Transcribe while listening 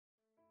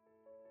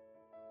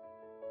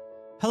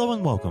Hello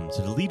and welcome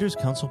to the Leaders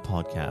Council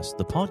podcast,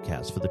 the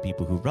podcast for the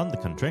people who run the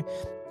country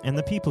and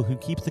the people who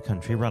keep the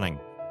country running.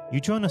 You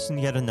join us in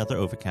yet another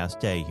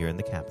overcast day here in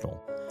the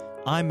capital.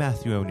 I'm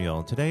Matthew O'Neill,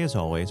 and today, as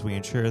always, we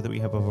ensure that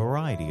we have a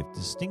variety of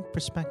distinct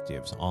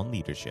perspectives on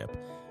leadership.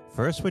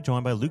 First, we're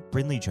joined by Luke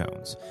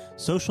Brynley-Jones,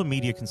 social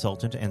media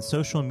consultant and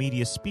social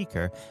media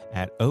speaker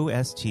at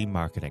OST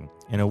Marketing,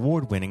 an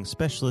award-winning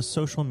specialist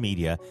social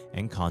media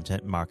and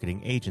content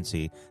marketing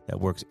agency that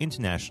works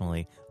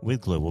internationally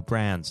with global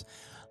brands.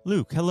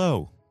 Luke,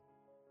 hello.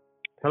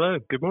 Hello,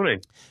 good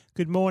morning.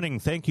 Good morning.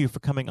 Thank you for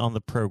coming on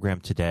the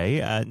program today.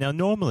 Now,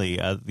 normally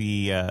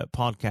the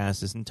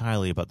podcast is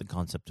entirely about the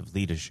concept of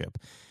leadership,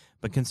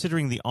 but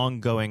considering the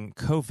ongoing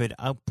COVID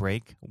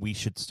outbreak, we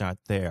should start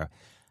there.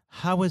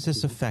 How has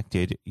this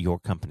affected your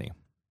company?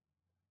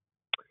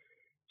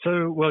 So,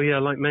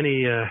 like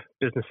many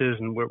businesses,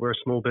 and we're a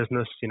small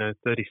business,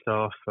 30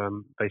 staff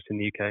based in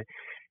the UK,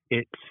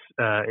 it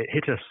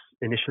hit us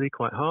initially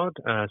quite hard.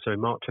 So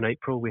in March and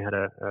April, we had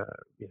a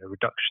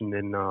reduction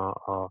in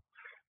our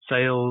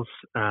sales,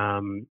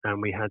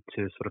 and we had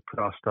to sort of put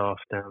our staff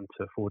down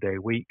to a 4-day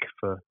week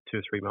for 2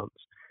 or 3 months.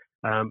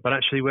 But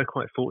actually, we're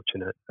quite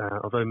fortunate.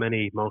 Although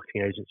many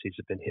marketing agencies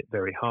have been hit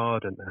very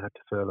hard and had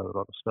to furlough a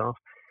lot of staff,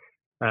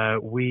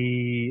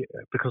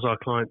 because our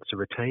clients are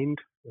retained,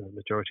 the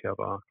majority of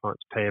our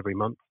clients pay every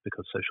month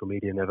because social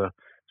media never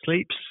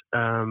sleeps,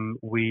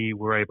 we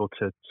were able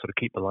to sort of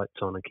keep the lights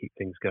on and keep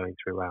things going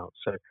throughout.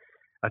 So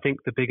I think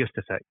the biggest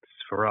effects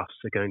for us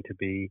are going to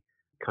be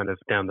kind of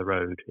down the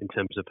road in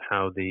terms of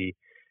how the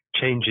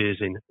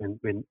changes in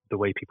the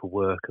way people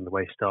work and the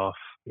way staff,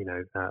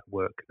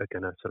 work are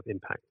going to sort of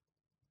impact.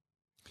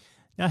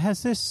 Now,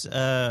 has this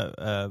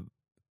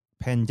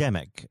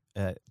pandemic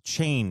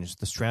changed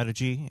the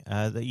strategy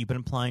that you've been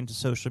applying to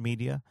social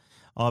media?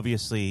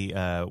 Obviously,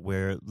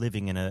 we're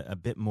living in a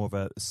bit more of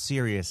a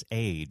serious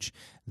age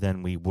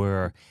than we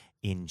were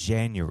in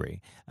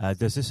January.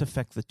 Does this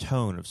affect the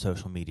tone of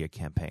social media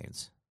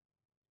campaigns?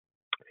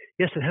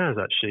 Yes, it has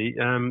actually.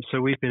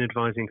 So we've been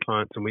advising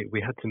clients, and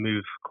we had to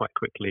move quite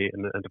quickly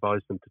and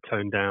advise them to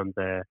tone down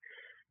their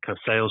kind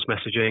of sales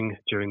messaging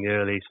during the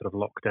early sort of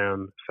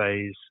lockdown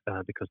phase,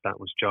 because that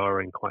was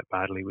jarring quite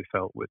badly, we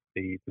felt, with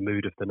the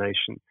mood of the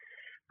nation.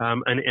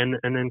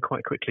 And then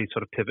quite quickly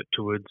sort of pivot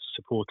towards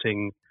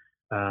supporting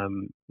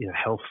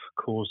health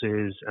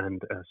causes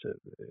and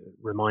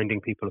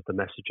reminding people of the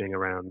messaging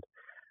around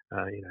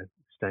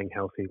staying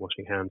healthy,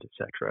 washing hands,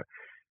 etc.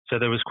 So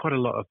there was quite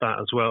a lot of that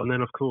as well. And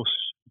then, of course,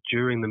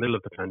 during the middle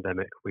of the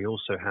pandemic, we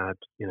also had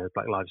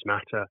Black Lives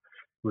Matter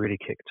really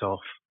kicked off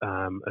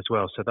as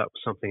well. So that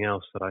was something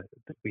else that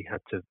we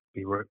had to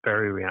be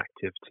very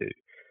reactive to,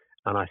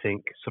 and I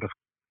think sort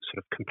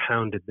of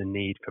compounded the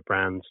need for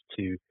brands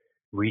to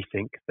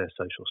rethink their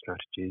social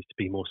strategies, to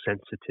be more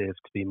sensitive,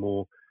 to be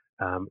more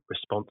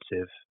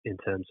responsive in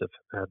terms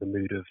of the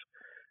mood of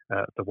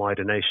the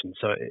wider nation.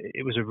 So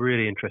it was a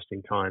really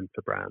interesting time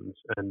for brands,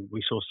 and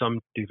we saw some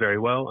do very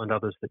well and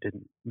others that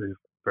didn't move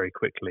very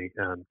quickly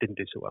didn't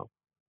do so well.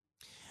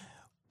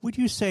 Would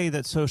you say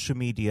that social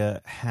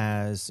media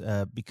has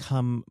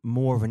become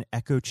more of an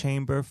echo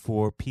chamber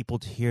for people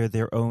to hear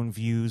their own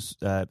views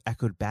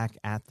echoed back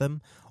at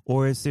them,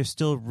 or is there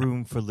still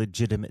room for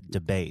legitimate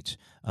debate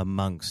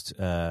amongst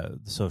the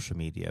social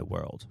media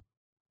world?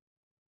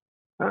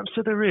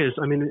 So there is.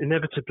 I mean,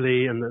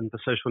 inevitably, and the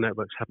social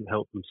networks haven't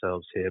helped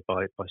themselves here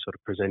by sort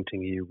of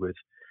presenting you with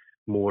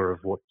more of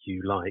what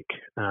you like.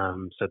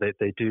 So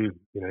they do,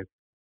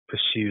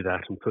 pursue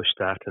that and push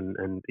that,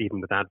 and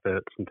even with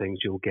adverts and things,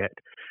 you'll get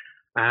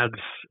ads,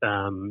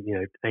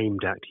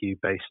 aimed at you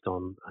based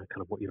on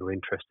kind of what you're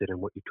interested in,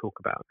 what you talk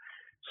about.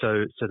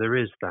 So there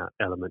is that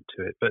element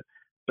to it, but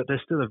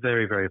there's still a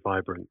very, very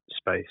vibrant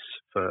space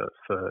for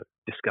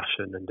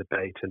discussion and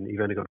debate, and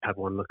you've only got to have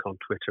one look on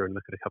Twitter and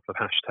look at a couple of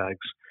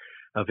hashtags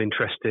of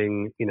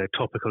interesting,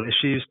 topical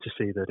issues to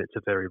see that it's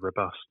a very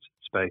robust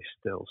space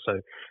still.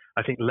 So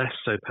I think less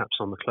so perhaps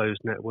on the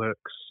closed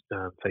networks,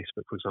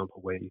 Facebook, for example,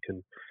 where you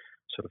can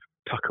sort of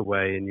tuck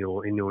away in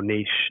your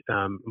niche,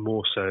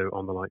 more so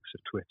on the likes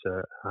of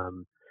Twitter.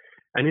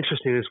 And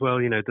interesting as well,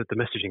 that the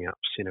messaging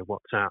apps,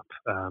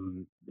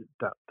 WhatsApp,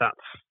 that's,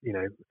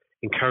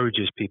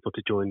 encourages people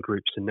to join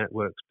groups and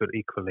networks, but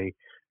equally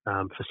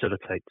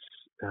facilitates,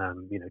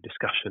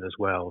 discussion as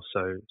well.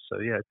 So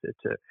yeah,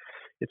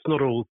 it's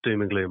not all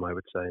doom and gloom, I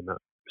would say, in that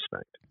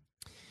respect.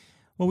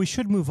 Well, we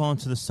should move on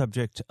to the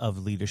subject of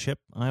leadership.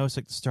 I always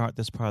like to start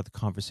this part of the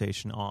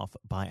conversation off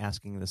by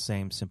asking the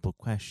same simple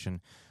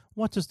question.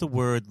 What does the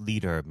word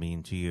leader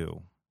mean to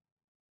you?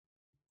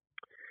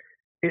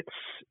 It's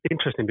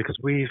interesting because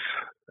we've,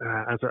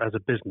 as a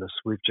business,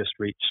 we've just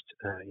reached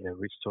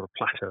sort of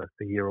plateau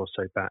a year or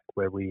so back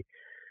where we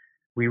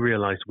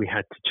realized we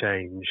had to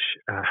change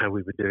how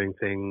we were doing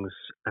things,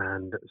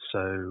 and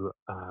so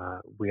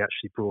we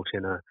actually brought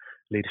in a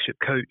leadership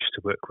coach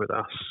to work with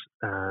us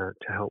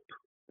to help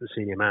the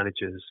senior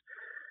managers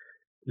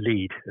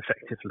lead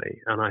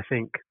effectively. And I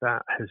think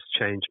that has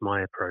changed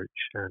my approach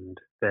and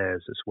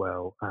theirs as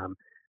well,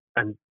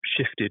 and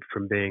shifted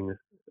from being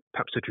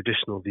perhaps a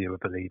traditional view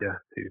of a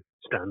leader who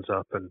stands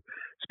up and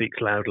speaks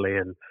loudly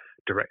and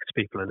directs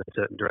people in a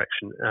certain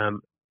direction,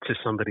 to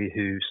somebody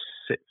who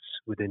sits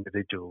with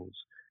individuals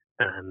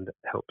and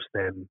helps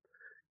them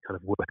kind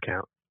of work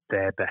out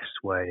their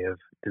best way of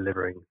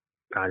delivering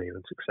value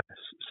and success.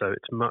 So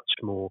it's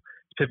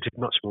pivoted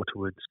much more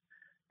towards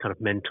kind of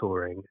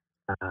mentoring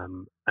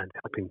and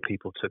helping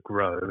people to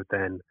grow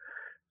than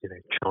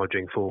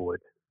charging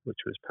forward, which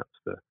was perhaps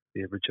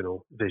the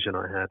original vision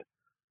I had.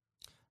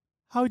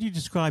 How would you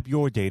describe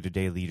your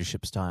day-to-day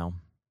leadership style?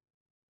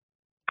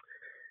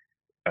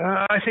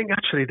 I think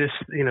actually this,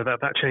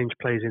 that change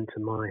plays into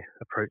my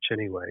approach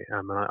anyway.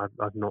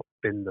 I've not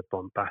been the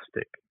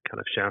bombastic kind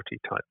of shouty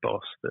type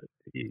boss that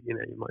you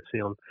might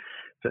see on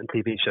certain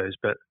TV shows,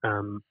 but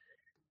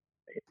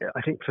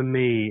I think for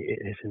me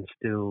it has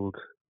instilled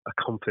a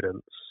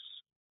confidence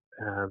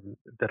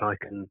that I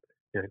can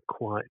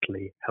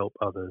quietly help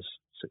others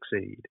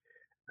succeed,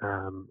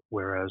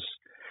 whereas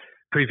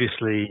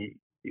previously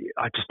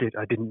I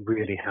didn't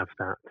really have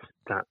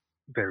that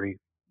very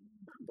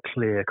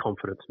clear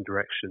confidence and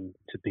direction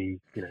to be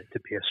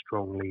a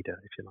strong leader,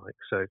 if you like.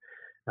 So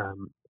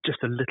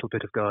just a little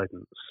bit of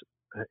guidance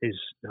is,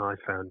 I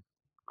found,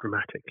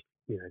 dramatic.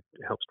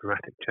 Helps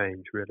dramatic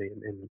change really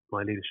in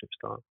my leadership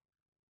style.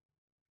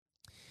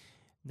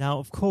 Now,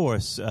 of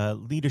course,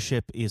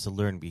 leadership is a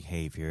learned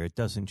behavior. It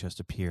doesn't just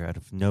appear out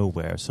of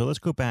nowhere. So let's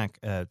go back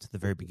to the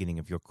very beginning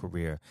of your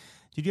career.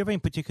 Did you have any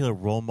particular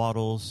role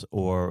models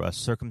or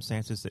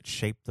circumstances that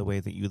shaped the way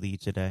that you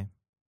lead today?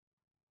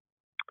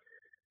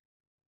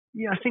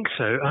 Yeah, I think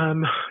so. I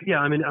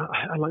mean,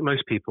 I like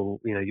most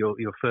people,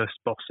 your first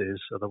bosses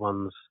are the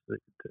ones that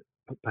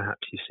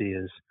perhaps you see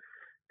as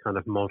kind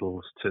of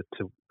models to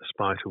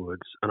aspire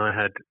towards. And I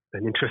had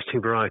an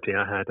interesting variety.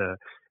 I had a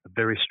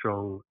very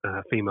strong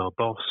female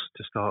boss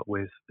to start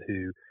with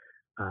who,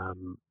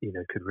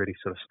 could really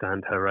sort of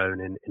stand her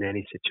own in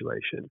any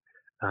situation.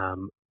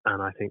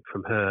 And I think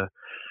from her,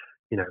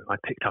 I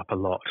picked up a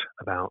lot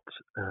about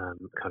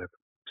kind of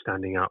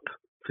standing up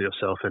for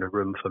yourself in a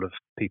room full of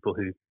people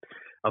who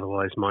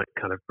otherwise might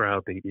kind of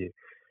browbeat you.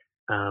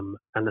 And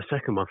the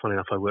second one, funny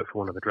enough, I worked for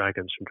one of the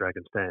dragons from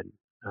Dragon's Den.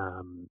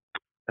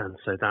 And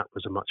so that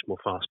was a much more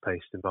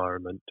fast-paced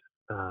environment,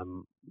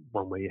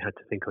 one where you had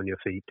to think on your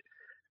feet.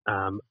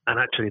 And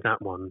actually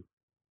that one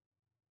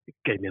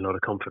gave me a lot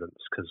of confidence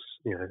because,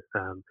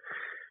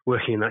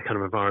 working in that kind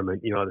of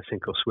environment, you either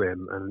sink or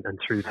swim. And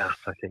through that,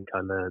 I think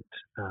I learned,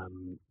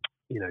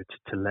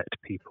 to let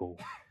people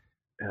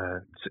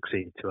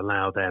succeed, to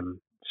allow them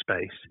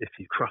space if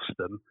you trust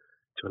them,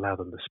 to allow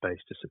them the space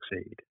to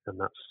succeed. And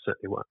that's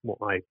certainly what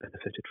I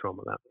benefited from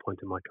at that point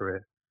in my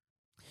career.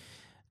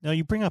 Now,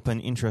 you bring up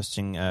an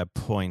interesting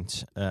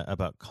point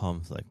about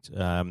conflict.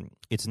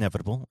 It's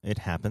inevitable. It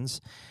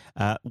happens.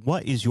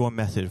 What is your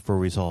method for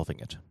resolving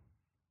it?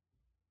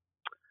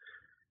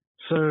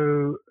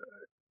 So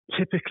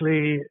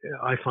typically,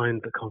 I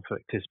find that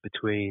conflict is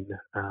between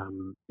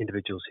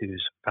individuals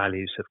whose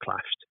values have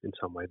clashed in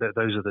some way.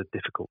 Those are the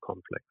difficult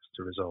conflicts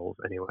to resolve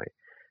anyway.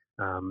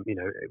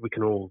 We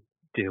can all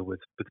deal with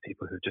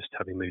people who are just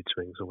having mood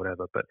swings or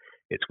whatever, but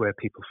it's where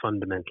people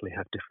fundamentally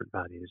have different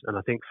values. And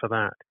I think for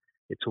that,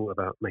 it's all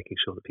about making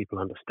sure that people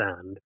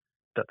understand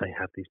that they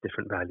have these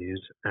different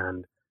values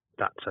and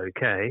that's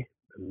okay.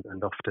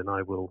 And often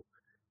I will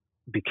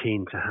be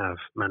keen to have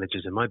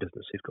managers in my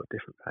business who've got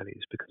different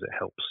values because it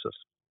helps us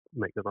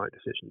make the right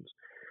decisions.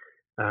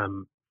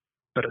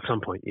 But at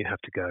some point you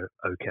have to go,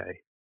 okay,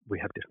 we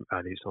have different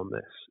values on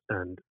this,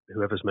 and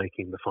whoever's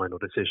making the final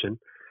decision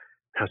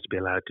has to be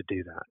allowed to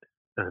do that.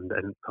 And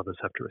others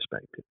have to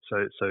respect it.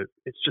 So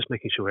it's just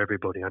making sure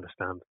everybody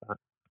understands that.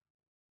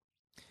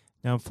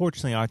 Now,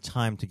 unfortunately, our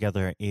time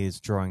together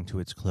is drawing to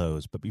its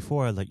close. But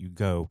before I let you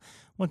go,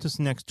 what does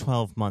the next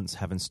 12 months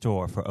have in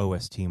store for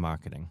OST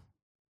marketing?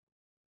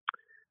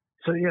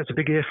 So yeah, it's a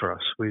big year for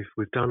us. We've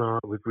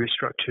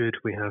restructured.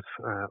 We have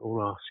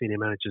all our senior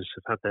managers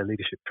have had their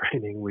leadership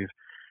training. We've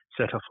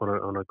set off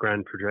on a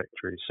grand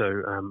trajectory.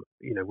 So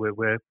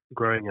we're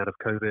growing out of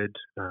COVID.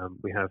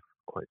 We have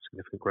quite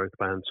significant growth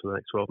plans for the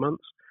next 12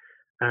 months.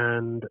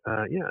 And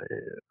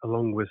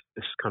along with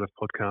this kind of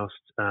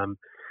podcast,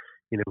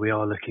 we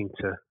are looking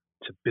to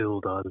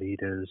build our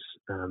leaders,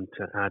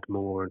 to add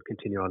more and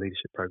continue our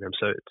leadership program.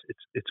 So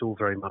it's all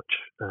very much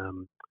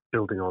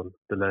building on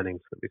the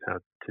learnings that we've had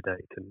to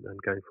date and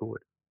going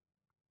forward.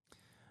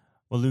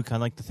 Well, Luke,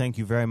 I'd like to thank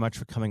you very much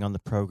for coming on the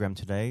program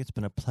today. It's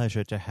been a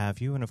pleasure to have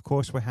you. And of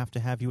course, we'll have to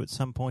have you at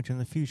some point in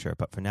the future.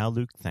 But for now,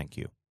 Luke, thank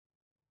you.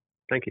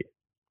 Thank you.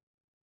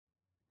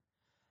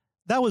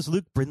 That was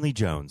Luke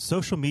Brynley-Jones,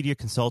 social media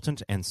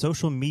consultant and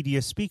social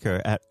media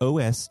speaker at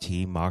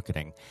OST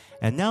Marketing.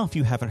 And now, if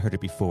you haven't heard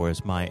it before,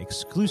 is my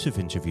exclusive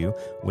interview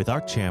with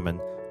our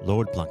chairman,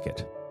 Lord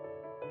Blunkett.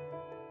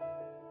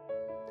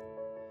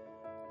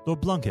 Lord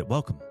Blunkett,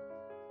 welcome.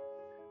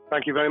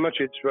 Thank you very much.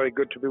 It's very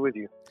good to be with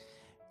you.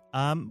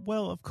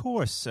 Well, of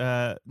course,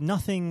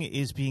 nothing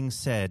is being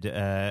said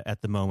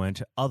at the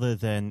moment other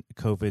than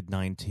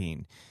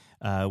COVID-19,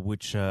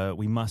 which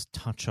we must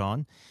touch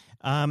on.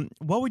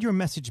 What would your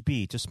message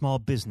be to small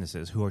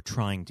businesses who are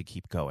trying to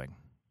keep going?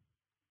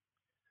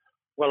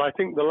 Well, I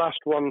think the last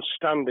ones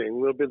standing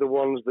will be the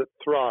ones that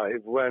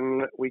thrive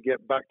when we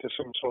get back to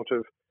some sort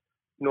of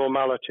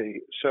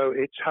normality. So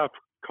it's have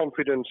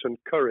confidence and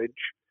courage.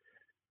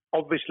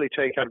 Obviously,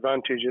 take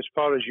advantage as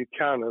far as you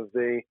can of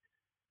the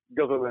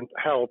government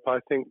help. I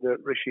think that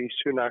Rishi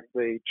Sunak,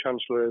 the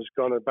Chancellor, has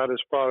gone about as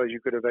far as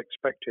you could have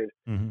expected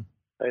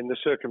in the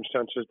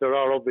circumstances. There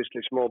are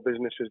obviously small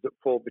businesses that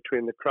fall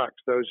between the cracks.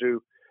 Those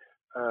who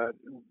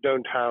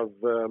don't have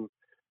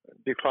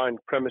defined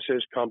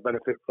premises can't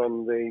benefit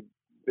from the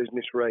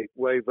business rate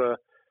waiver,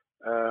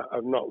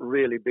 have not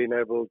really been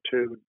able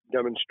to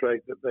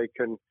demonstrate that they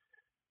can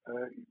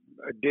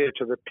adhere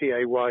to the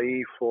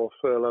PAYE for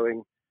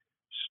furloughing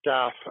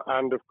staff,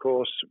 and of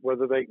course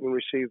whether they can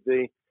receive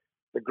the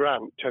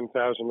grant,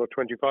 10,000 or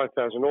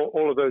 25,000.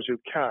 All of those who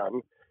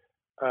can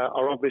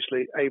are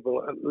obviously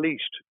able at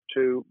least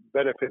to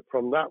benefit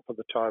from that for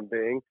the time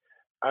being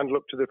and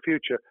look to the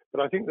future.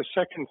 But I think the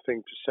second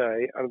thing to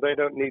say, and they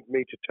don't need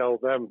me to tell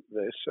them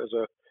this as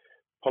a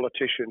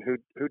politician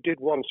who did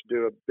once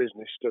do a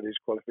business studies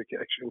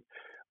qualification,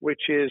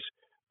 which is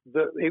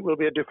that it will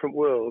be a different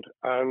world,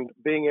 and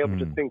being able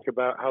to think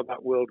about how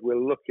that world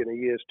will look in a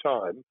year's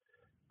time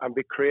and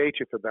be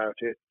creative about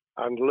it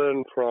and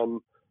learn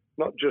from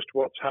not just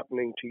what's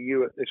happening to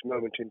you at this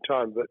moment in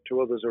time, but to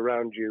others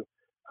around you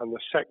and the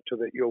sector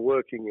that you're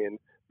working in,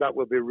 that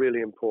will be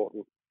really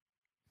important.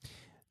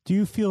 Do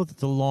you feel that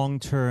the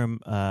long-term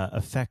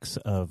effects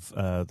of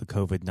the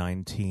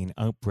COVID-19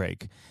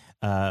 outbreak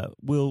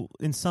will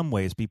in some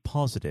ways be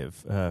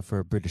positive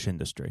for British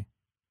industry?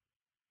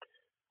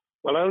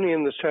 Well, only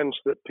in the sense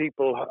that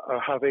people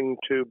are having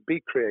to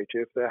be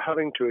creative, they're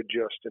having to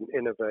adjust and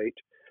innovate.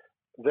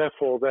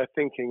 Therefore, they're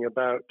thinking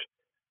about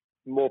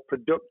more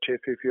productive,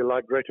 if you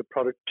like, greater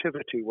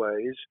productivity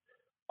ways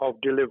of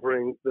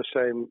delivering the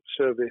same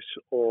service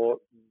or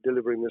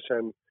delivering the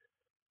same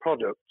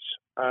products.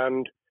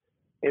 And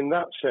in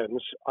that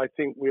sense, I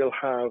think we'll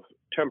have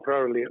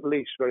temporarily at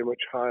least very much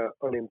higher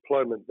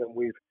unemployment than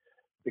we've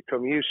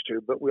become used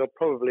to, but we'll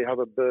probably have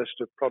a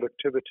burst of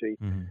productivity,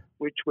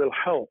 which will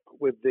help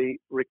with the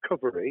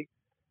recovery.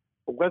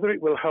 Whether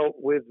it will help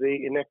with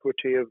the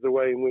inequity of the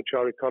way in which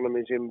our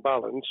economy is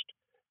imbalanced,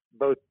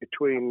 both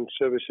between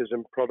services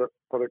and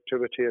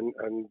productivity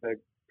and the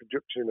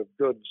production of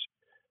goods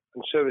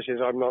and services,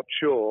 I'm not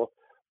sure.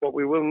 What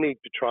we will need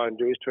to try and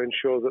do is to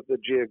ensure that the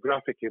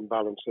geographic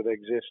imbalance that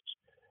exists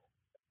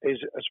is,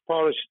 as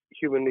far as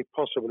humanly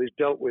possible, is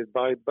dealt with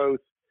by both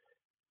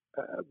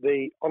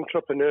the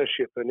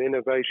entrepreneurship and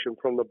innovation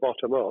from the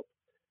bottom up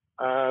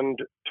and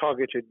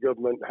targeted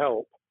government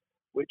help,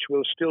 which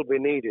will still be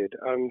needed.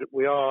 And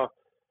we are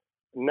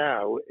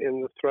now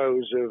in the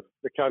throes of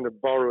the kind of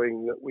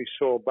borrowing that we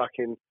saw back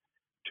in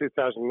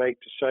 2008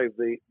 to save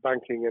the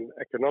banking and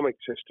economic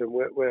system.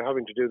 We're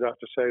having to do that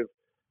to save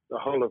the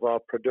whole of our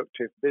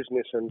productive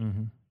business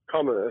and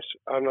commerce,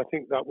 and I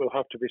think that will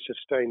have to be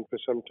sustained for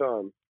some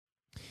time.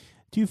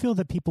 Do you feel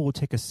that people will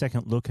take a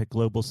second look at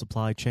global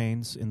supply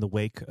chains in the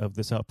wake of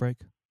this outbreak?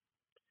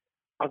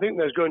 I think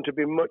there's going to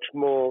be much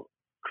more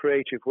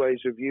creative ways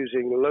of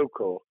using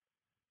local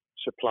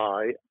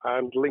supply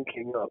and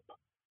linking up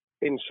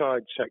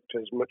inside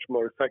sectors much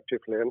more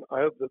effectively. And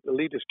I hope that the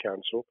Leaders'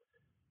 Council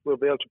will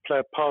be able to play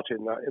a part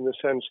in that, in the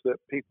sense that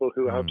people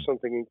who have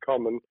something in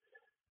common,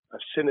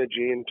 a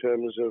synergy in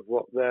terms of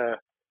what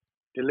they're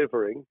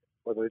delivering,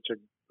 whether it's a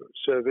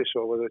service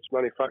or whether it's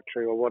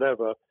manufacturing or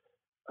whatever,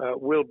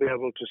 will be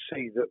able to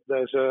see that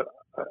there's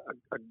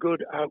a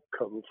good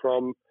outcome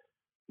from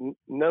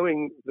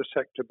knowing the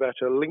sector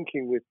better,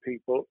 linking with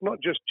people, not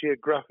just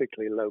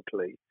geographically,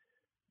 locally,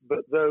 but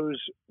those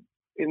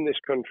in this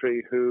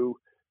country who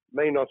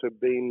may not have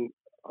been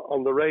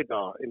on the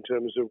radar in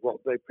terms of what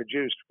they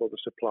produced for the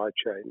supply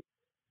chain.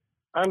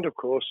 And, of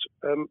course,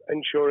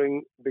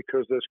 ensuring,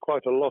 because there's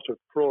quite a lot of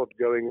fraud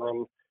going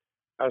on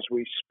as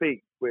we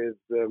speak with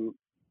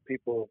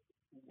people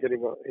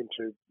getting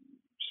into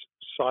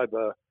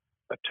cyber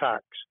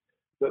attacks,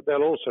 that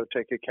they'll also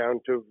take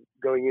account of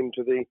going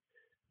into the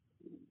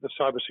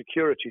cyber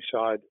security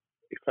side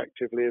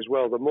effectively as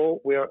well. The more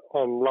we are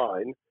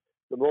online,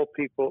 the more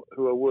people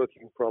who are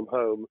working from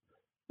home,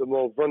 the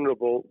more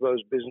vulnerable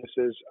those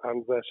businesses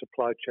and their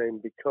supply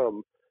chain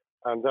become.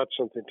 And that's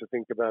something to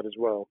think about as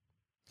well.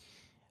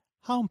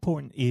 How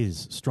important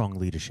is strong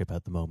leadership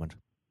at the moment?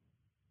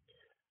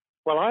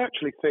 Well, I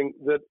actually think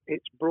that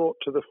it's brought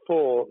to the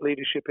fore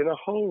leadership in a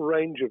whole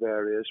range of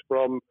areas,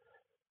 from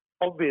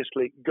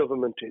obviously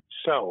government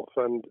itself,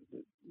 and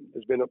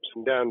there's been ups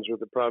and downs with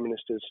the Prime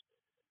Minister's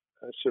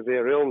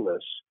severe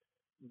illness,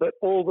 but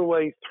all the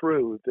way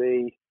through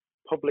the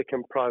public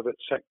and private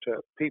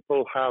sector,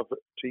 people have,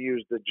 to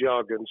use the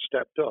jargon,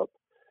 stepped up,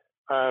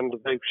 and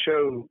they've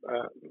shown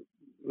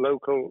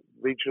local,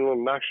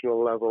 regional,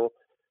 national level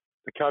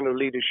the kind of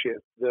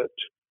leadership that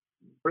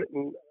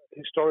Britain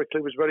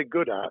historically was very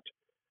good at.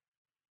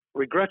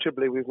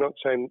 Regrettably, we've not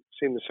seen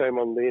the same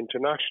on the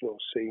international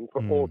scene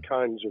for all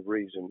kinds of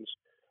reasons,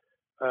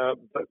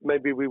 but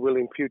maybe we will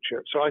in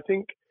future. So I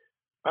think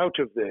out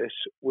of this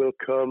will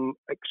come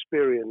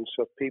experience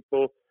of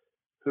people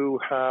who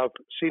have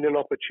seen an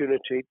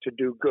opportunity to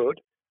do good,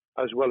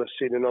 as well as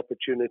seen an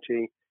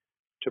opportunity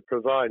to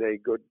provide a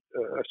good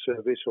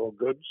service or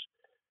goods,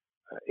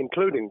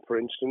 including, for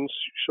instance,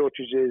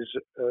 shortages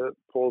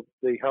for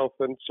the health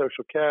and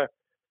social care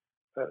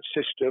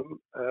system,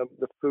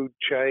 the food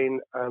chain,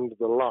 and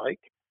the like.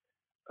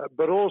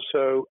 But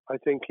also, I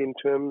think, in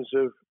terms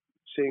of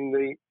seeing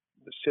the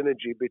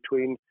synergy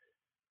between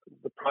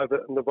the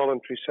private and the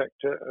voluntary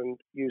sector and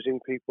using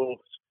people's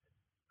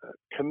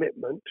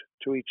commitment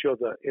to each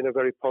other in a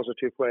very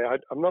positive way.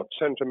 I'm not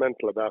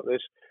sentimental about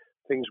this.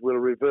 Things will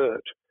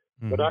revert.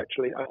 But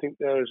actually, I think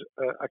there's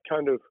a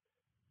kind of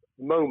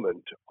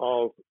moment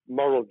of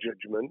moral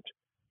judgment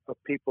of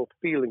people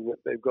feeling that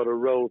they've got a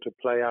role to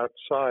play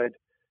outside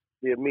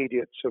the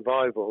immediate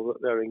survival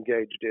that they're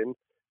engaged in.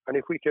 And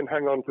if we can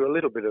hang on to a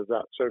little bit of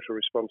that social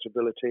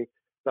responsibility,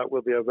 that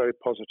will be a very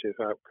positive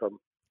outcome.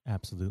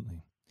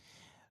 Absolutely.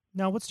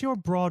 Now, what's your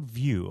broad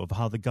view of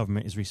how the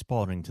government is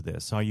responding to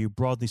this? Are you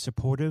broadly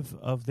supportive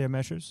of their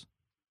measures?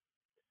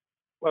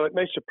 Well, it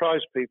may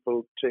surprise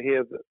people to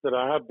hear that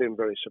I have been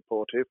very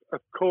supportive.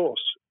 Of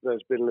course,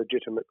 there's been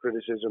legitimate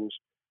criticisms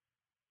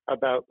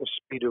about the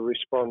speed of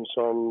response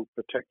on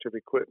protective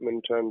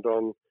equipment and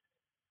on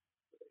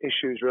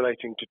issues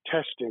relating to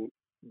testing.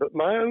 But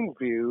my own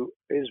view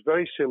is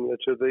very similar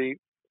to the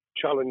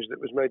challenge that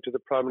was made to the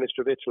Prime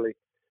Minister of Italy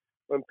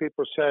when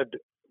people said,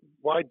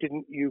 why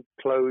didn't you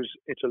close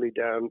Italy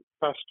down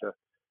faster?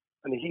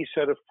 And he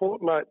said, a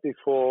fortnight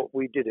before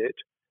we did it,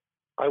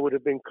 I would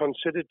have been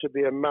considered to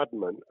be a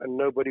madman and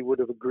nobody would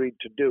have agreed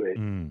to do it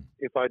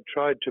if I'd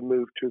tried to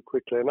move too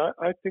quickly. And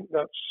I think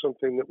that's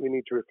something that we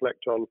need to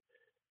reflect on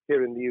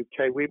here in the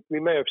UK. We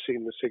may have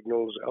seen the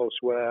signals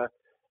elsewhere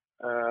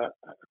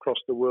across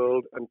the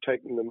world and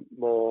taken them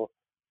more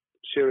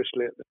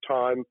seriously at the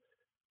time.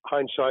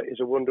 Hindsight is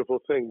a wonderful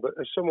thing, but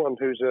as someone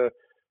who's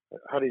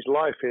had his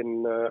life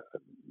in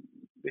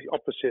the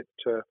opposite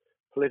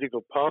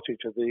political party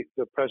to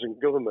the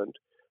present government,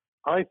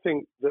 I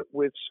think that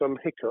with some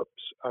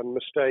hiccups and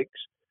mistakes,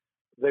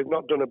 they've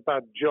not done a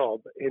bad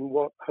job in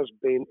what has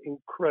been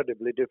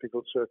incredibly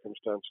difficult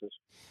circumstances.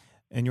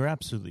 And you're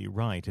absolutely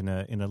right. In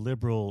a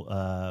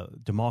liberal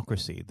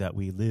democracy that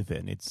we live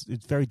in, it's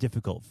very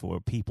difficult for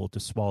people to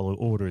swallow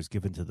orders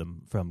given to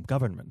them from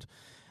government.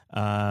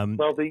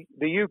 Well,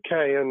 the UK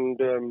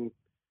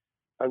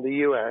and the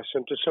US,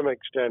 and to some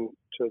extent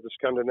the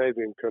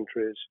Scandinavian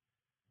countries,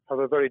 have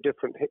a very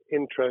different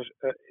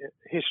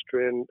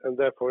history and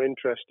therefore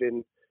interest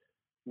in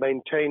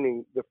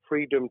maintaining the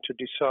freedom to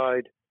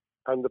decide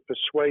and the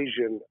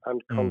persuasion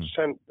and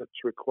consent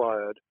that's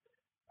required.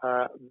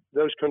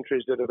 Those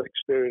countries that have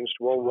experienced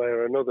one way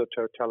or another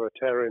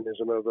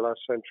totalitarianism over the last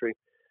century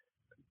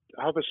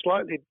have a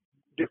slightly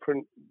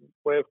different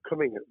way of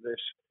coming at this.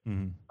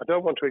 I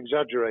don't want to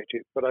exaggerate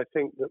it, but I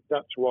think that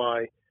that's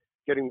why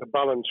getting the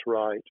balance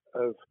right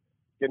of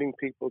getting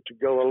people to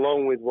go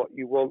along with what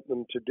you want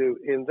them to do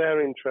in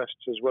their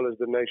interests as well as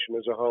the nation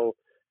as a whole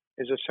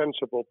is a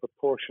sensible,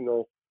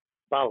 proportional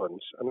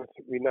balance. And I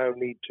think we now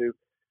need to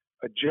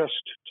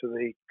adjust to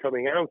the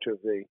coming out of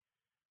the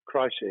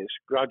crisis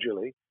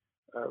gradually,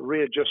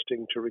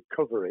 readjusting to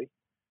recovery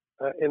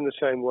in the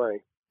same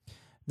way.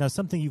 Now,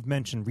 something you've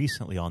mentioned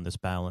recently on this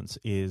balance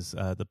is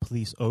the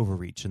police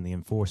overreach in the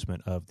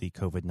enforcement of the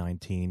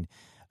COVID-19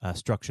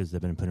 structures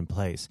that have been put in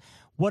place.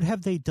 What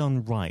have they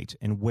done right,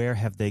 and where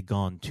have they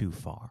gone too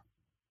far?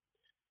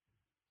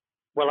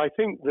 Well, I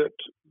think that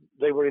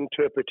they were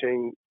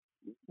interpreting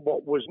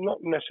what was not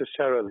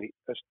necessarily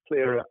as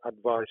clear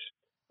advice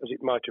as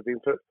it might have been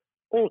for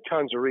all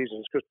kinds of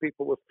reasons, because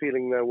people were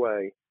feeling their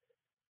way.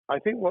 I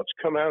think what's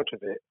come out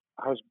of it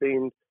has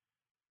been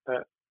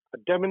a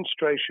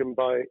demonstration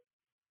by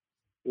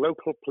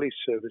local police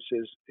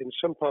services in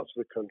some parts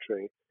of the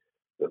country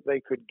that they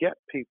could get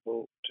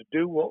people to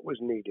do what was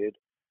needed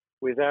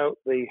without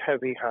the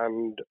heavy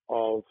hand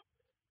of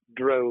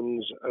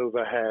drones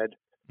overhead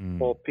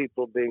or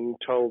people being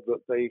told that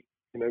they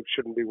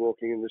shouldn't be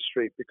walking in the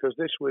street, because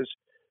this was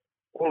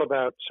all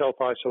about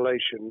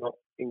self-isolation, not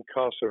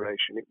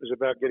incarceration. It was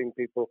about getting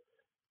people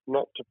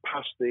not to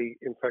pass the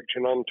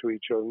infection on to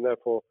each other and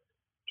therefore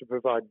to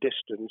provide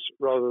distance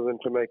rather than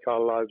to make our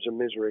lives a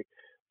misery.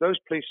 Those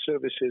police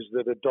services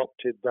that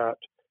adopted that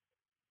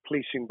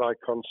policing by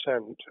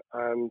consent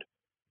and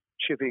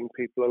chivying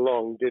people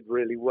along did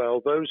really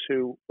well. Those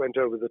who went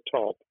over the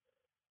top,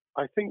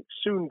 I think,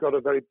 soon got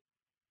a very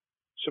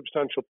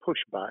substantial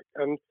pushback.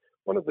 And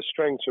one of the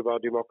strengths of our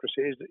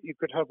democracy is that you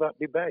could have that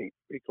debate.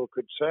 People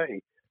could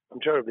say, I'm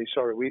terribly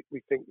sorry, we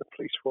think the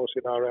police force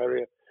in our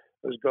area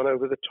has gone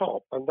over the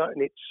top. And that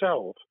in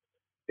itself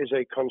is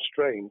a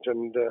constraint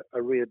and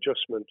a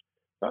readjustment.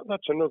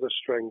 That's another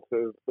strength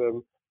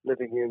of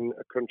living in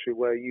a country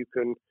where you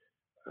can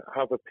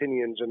have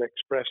opinions and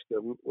express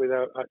them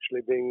without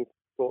actually being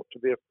thought to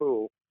be a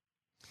fool.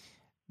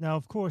 Now,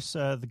 of course,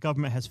 the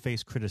government has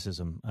faced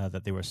criticism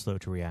that they were slow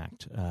to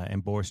react,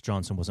 and Boris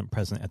Johnson wasn't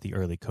present at the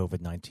early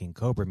COVID-19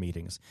 COBRA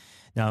meetings.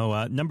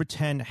 Now, Number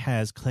 10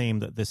 has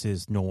claimed that this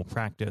is normal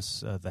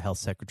practice. The health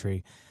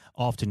secretary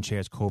often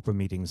chairs COBRA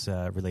meetings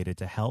related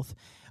to health.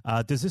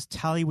 Does this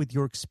tally with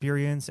your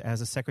experience as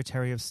a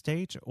Secretary of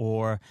State,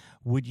 or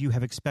would you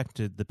have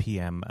expected the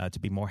PM to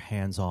be more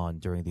hands-on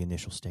during the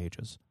initial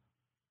stages?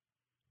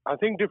 I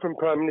think different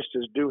prime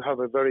ministers do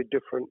have a very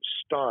different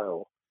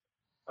style.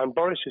 And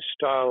Boris's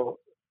style,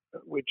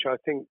 which I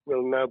think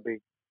will now be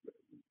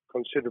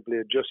considerably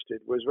adjusted,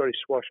 was very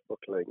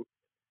swashbuckling.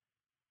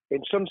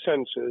 In some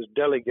senses,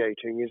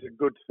 delegating is a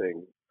good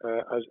thing,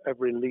 as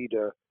every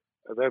leader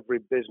of every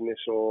business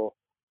or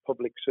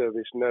public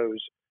service knows.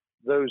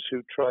 Those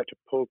who try to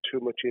pull too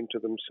much into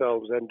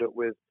themselves end up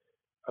with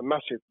a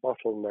massive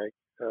bottleneck,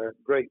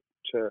 great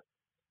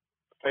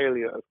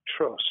failure of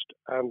trust,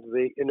 and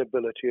the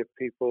inability of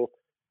people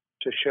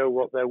to show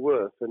what they're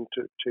worth and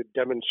to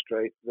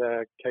demonstrate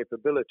their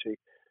capability.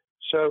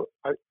 So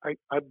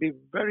I'd be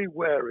very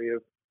wary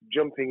of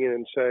jumping in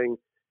and saying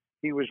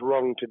he was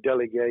wrong to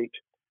delegate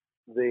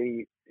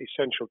the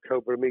essential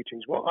COBRA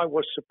meetings. What I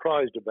was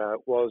surprised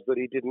about was that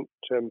he didn't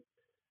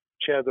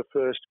chair the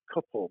first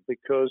couple,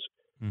 because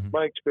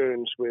my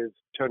experience with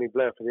Tony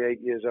Blair for the 8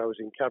 years I was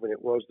in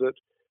Cabinet was that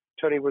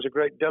Tony was a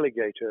great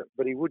delegator,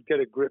 but he would get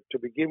a grip to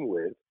begin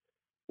with,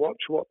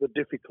 watch what the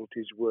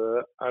difficulties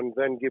were, and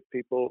then give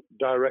people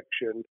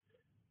direction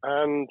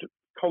and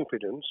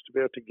confidence to be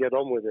able to get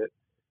on with it.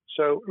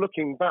 So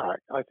looking back,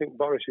 I think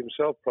Boris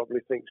himself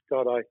probably thinks,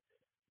 God, I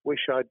wish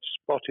I'd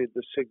spotted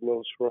the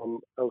signals from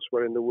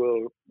elsewhere in the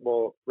world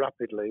more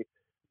rapidly,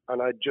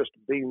 and I'd just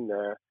been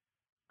there.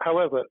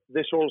 However,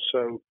 this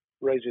also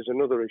raises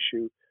another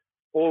issue.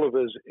 All of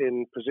us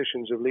in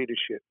positions of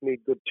leadership need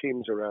good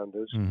teams around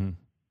us.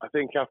 I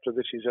think after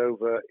this is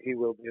over, he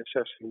will be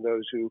assessing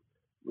those who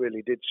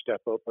really did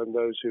step up and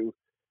those who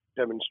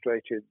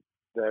demonstrated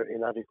their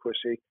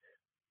inadequacy.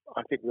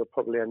 I think we'll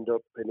probably end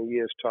up in a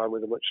year's time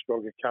with a much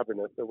stronger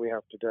cabinet than we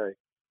have today.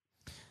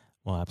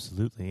 Well,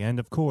 absolutely. And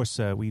of course,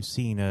 we've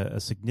seen a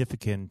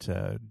significant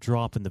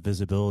drop in the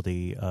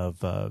visibility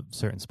of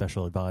certain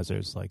special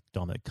advisors like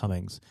Dominic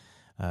Cummings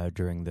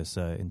during this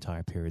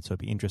entire period. So it'd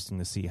be interesting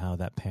to see how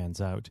that pans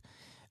out.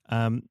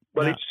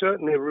 It's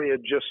certainly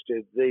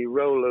readjusted the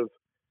role of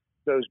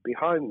those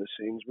behind the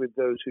scenes with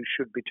those who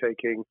should be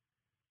taking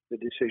the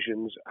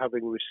decisions,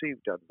 having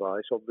received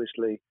advice.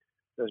 Obviously,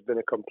 there's been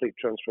a complete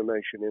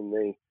transformation in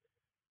the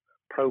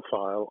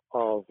profile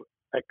of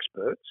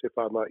experts, if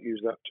I might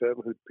use that term,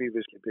 who'd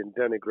previously been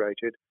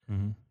denigrated.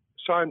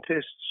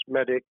 Scientists,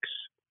 medics,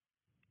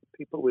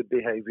 people with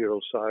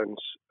behavioral science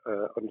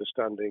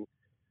understanding.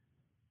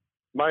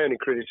 My only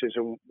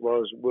criticism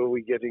was, were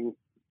we getting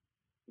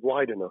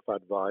wide enough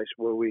advice?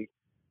 Were we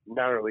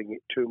narrowing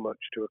it too much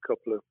to a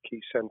couple of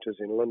key centres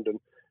in London?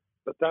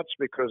 But that's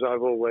because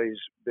I've always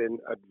been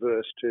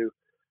adverse to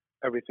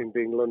everything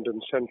being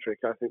London-centric.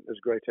 I think there's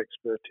great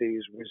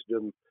expertise,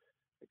 wisdom,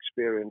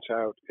 experience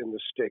out in the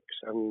sticks,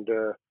 and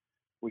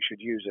we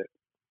should use it.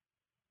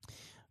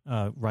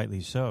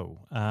 Rightly so.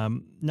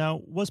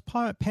 Now, was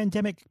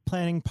pandemic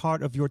planning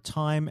part of your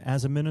time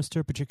as a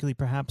minister, particularly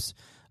perhaps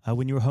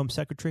when you were Home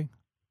Secretary?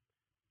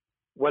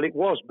 Well, it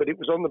was, but it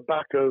was on the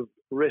back of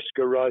risk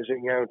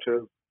arising out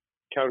of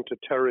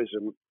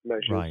counter-terrorism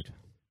measures. Right.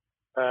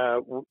 I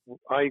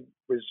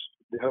was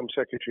the Home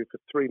Secretary for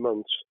 3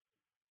 months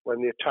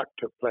when the attack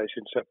took place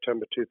in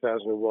September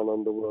 2001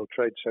 on the World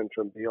Trade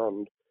Center and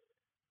beyond.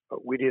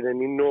 We did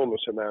an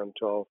enormous amount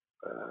of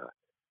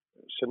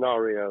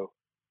scenario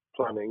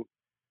planning,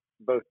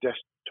 both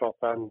desktop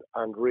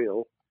and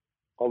real.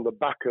 On the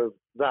back of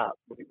that,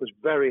 it was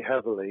very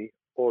heavily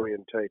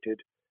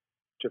orientated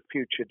to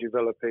future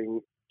developing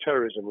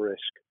terrorism risk.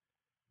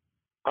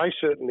 I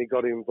certainly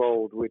got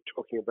involved with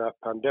talking about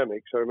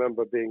pandemics. I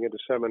remember being at a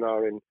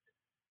seminar in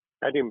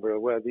Edinburgh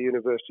where the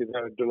university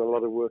there had done a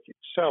lot of work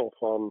itself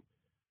on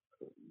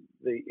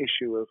the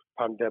issue of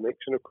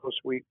pandemics. And of course,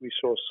 we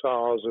saw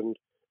SARS and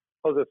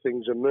other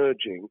things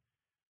emerging.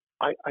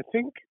 I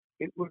think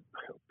people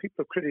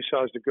have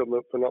criticised the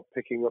government for not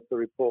picking up the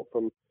report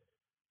from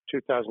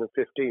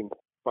 2015,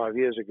 5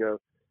 years ago.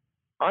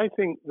 I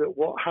think that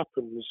what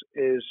happens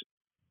is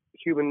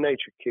human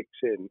nature kicks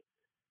in.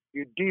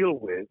 You deal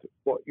with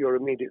what you're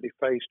immediately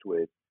faced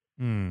with.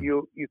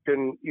 You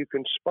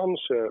can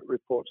sponsor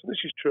reports, and this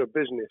is true of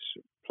business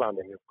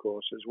planning, of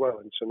course, as well,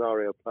 and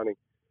scenario planning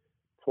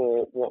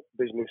for what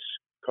business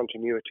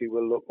continuity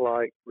will look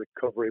like,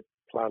 recovery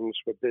plans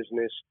for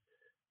business,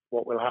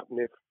 what will happen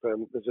if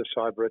there's a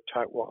cyber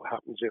attack, what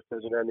happens if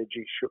there's an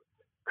energy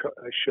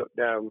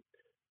shutdown.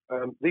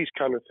 These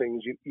kind of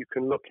things you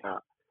can look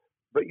at,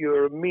 but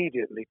you're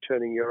immediately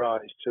turning your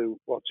eyes to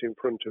what's in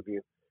front of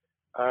you.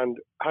 And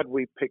had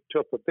we picked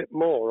up a bit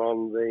more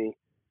on the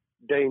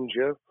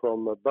danger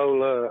from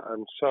Ebola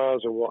and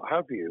SARS and what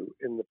have you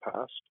in the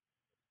past,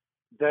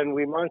 then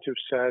we might have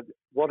said,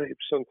 what if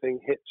something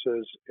hits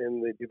us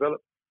in the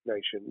developed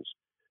nations?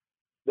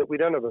 that we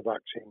don't have a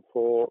vaccine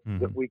for,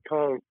 that we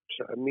can't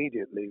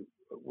immediately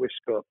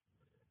whisk up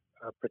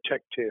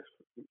protective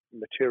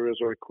materials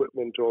or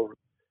equipment, or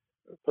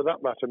for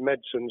that matter,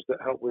 medicines that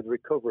help with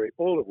recovery,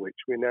 all of which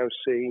we now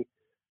see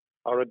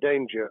are a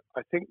danger.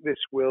 I think this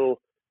will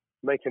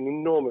make an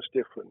enormous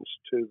difference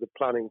to the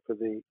planning for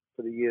the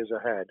years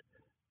ahead.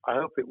 I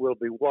hope it will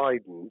be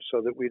widened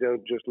so that we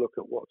don't just look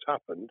at what's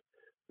happened,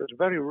 because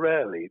very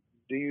rarely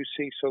do you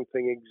see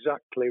something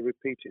exactly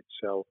repeat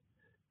itself.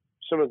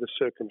 Some of the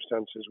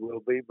circumstances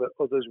will be, but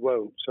others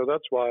won't. So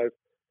that's why I've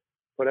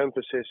put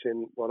emphasis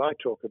in what I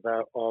talk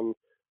about on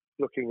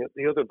looking at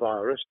the other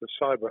virus, the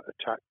cyber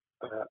attack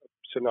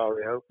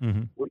scenario,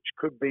 which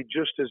could be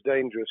just as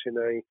dangerous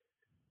in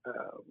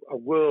a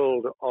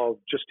world of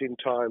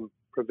just-in-time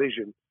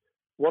provision.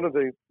 One of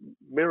the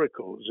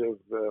miracles of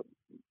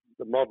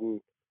the modern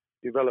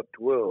developed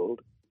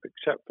world,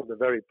 except for the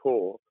very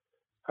poor,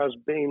 has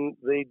been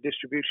the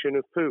distribution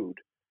of food.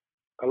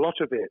 A lot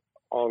of it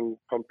on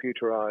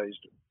computerized,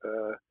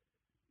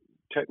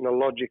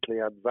 technologically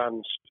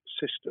advanced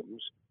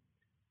systems.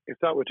 If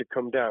that were to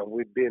come down,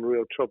 we'd be in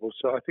real trouble.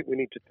 So I think we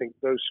need to think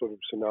those sort of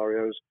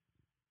scenarios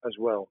as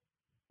well.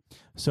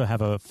 So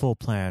have a full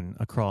plan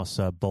across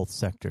both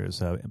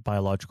sectors,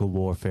 biological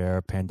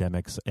warfare,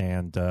 pandemics,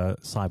 and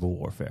cyber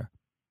warfare.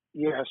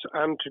 Yes,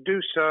 and to do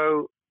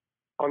so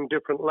on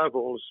different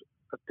levels.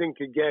 I think,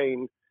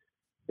 again,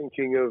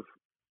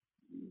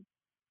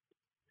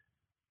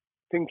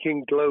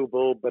 thinking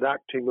global but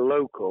acting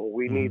local,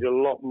 we need a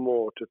lot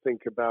more to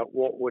think about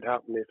what would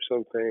happen if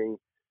something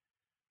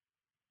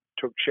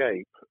took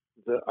shape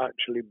that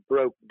actually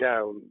broke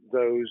down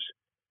those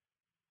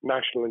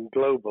national and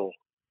global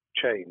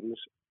chains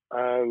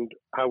and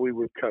how we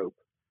would cope.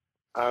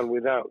 And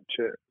without,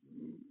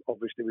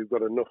 obviously, we've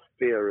got enough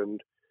fear and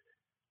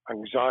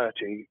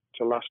anxiety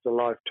to last a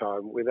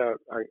lifetime. Without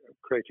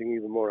creating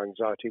even more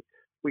anxiety,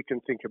 we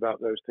can think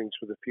about those things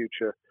for the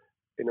future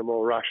in a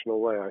more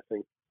rational way, I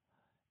think.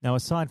 Now,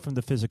 aside from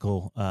the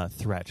physical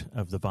threat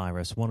of the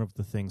virus, one of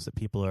the things that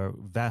people are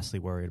vastly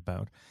worried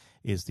about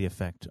is the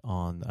effect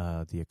on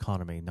the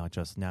economy, not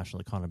just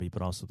national economy,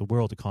 but also the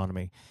world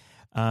economy.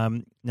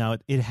 Now,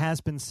 it has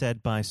been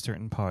said by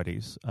certain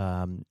parties,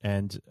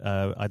 and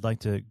I'd like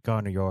to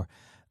garner your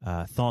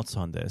thoughts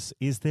on this.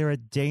 Is there a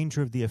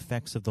danger of the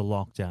effects of the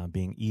lockdown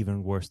being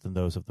even worse than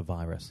those of the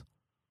virus?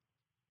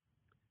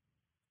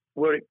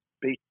 Were it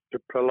be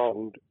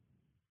prolonged,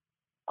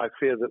 I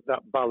fear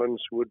that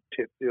balance would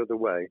tip the other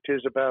way. It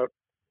is about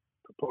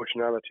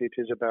proportionality. It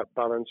is about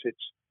balance. It's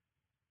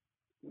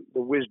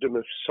the wisdom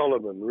of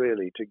Solomon,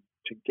 really,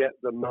 to get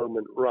the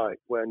moment right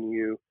when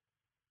you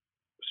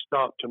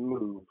start to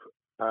move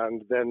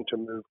and then to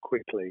move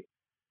quickly.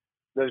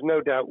 There's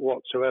no doubt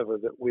whatsoever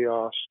that we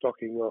are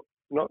stocking up,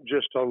 not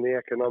just on the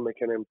economic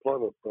and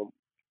employment front,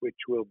 which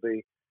will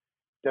be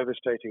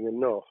devastating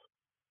enough,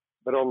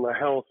 but on the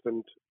health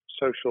and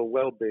social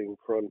well-being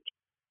front,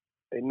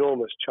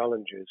 enormous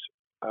challenges,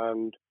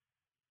 and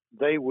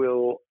they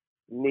will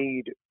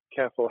need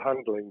careful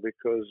handling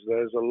because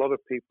there's a lot of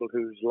people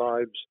whose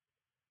lives,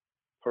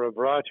 for a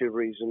variety of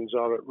reasons,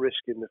 are at risk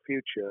in the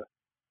future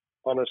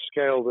on a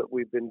scale that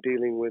we've been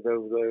dealing with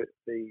over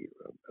the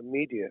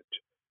immediate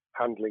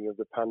handling of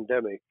the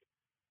pandemic,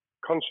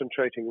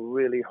 concentrating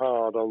really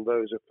hard on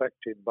those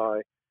affected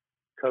by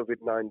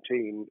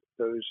COVID-19,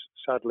 those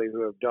sadly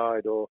who have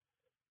died or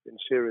been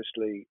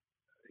seriously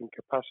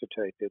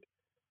incapacitated.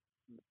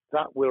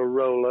 That will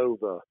roll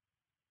over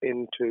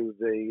into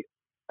the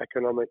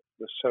economic,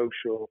 the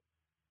social,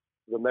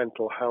 the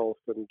mental health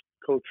and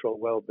cultural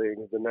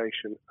well-being of the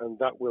nation, and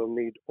that will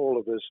need all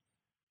of us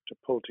to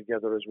pull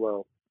together as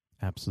well.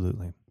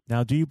 Absolutely.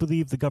 Now, do you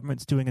believe the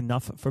government's doing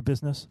enough for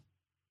business?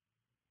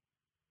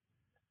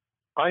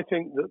 I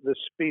think that the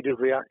speed of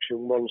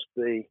reaction once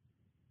the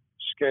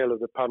scale of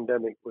the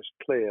pandemic was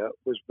clear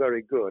was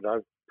very good.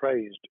 I've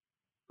praised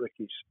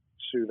Rishi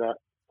Sunak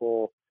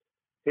for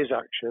his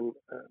action.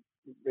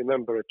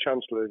 Remember, a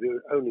chancellor who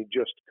had only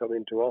just come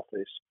into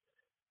office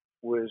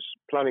was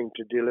planning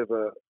to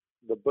deliver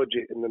the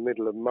budget in the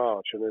middle of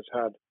March and has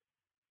had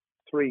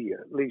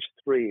at least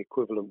three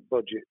equivalent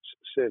budgets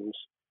since.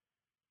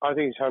 I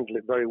think he's handled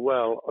it very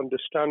well,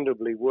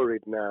 understandably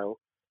worried now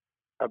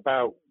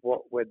about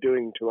what we're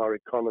doing to our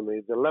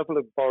economy. The level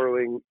of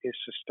borrowing is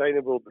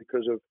sustainable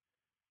because of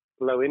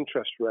low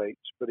interest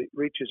rates, but it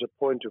reaches a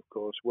point, of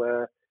course,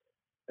 where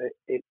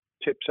it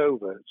tips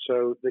over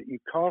so that you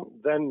can't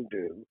then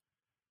do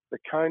the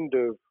kind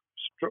of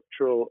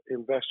structural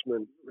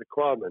investment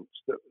requirements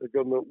that the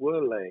government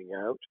were laying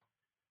out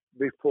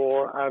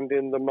before and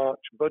in the March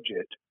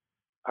budget.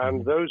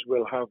 And those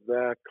will have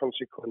their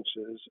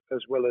consequences as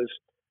well as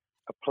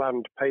a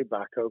planned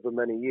payback over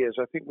many years.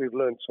 I think we've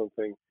learned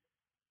something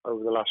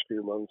over the last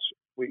few months.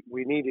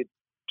 We needed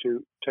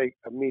to take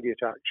immediate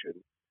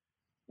action.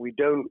 We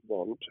don't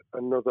want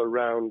another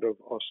round of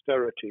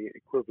austerity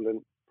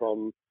equivalent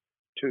from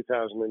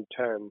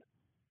 2010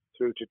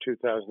 through to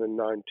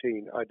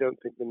 2019. I don't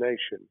think the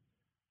nation,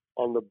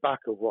 on the back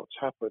of what's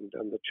happened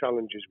and the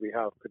challenges we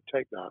have, could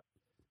take that.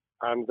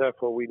 and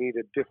therefore we need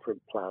a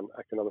different plan,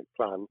 economic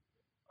plan,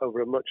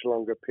 over a much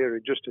longer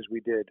period, just as we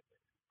did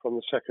from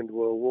the Second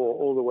World War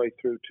all the way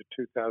through to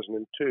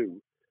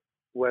 2002,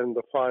 when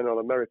the final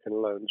American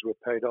loans were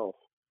paid off.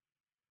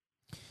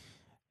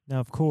 Now,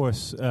 of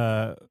course,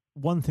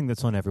 one thing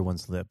that's on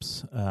everyone's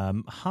lips,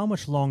 how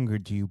much longer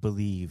do you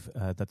believe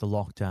that the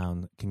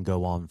lockdown can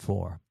go on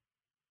for?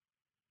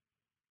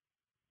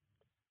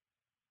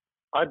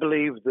 I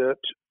believe that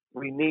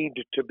we need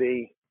to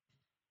be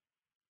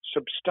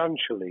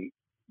substantially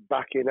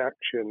back in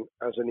action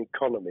as an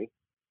economy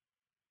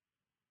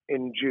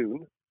in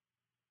June.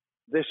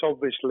 This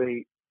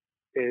obviously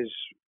is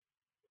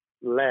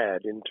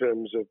led in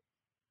terms of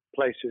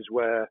places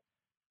where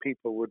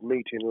people would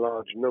meet in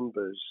large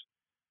numbers,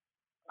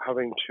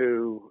 having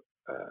to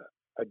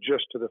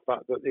adjust to the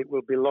fact that it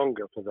will be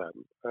longer for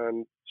them.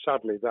 And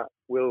sadly, that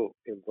will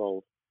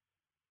involve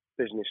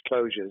business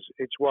closures.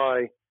 It's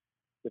why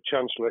the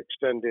Chancellor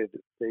extended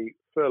the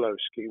furlough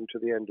scheme to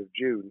the end of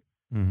June.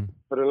 Mm-hmm.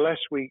 But unless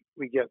we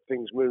get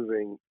things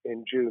moving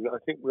in June, I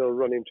think we'll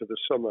run into the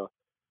summer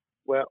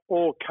where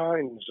all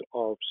kinds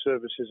of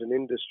services and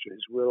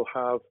industries will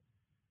have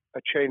a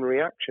chain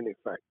reaction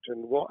effect.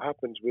 And what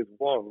happens with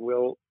one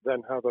will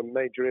then have a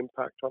major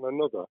impact on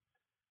another.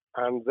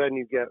 And then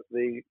you get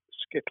the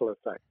skittle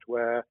effect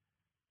where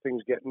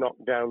things get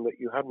knocked down that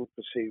you hadn't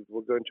perceived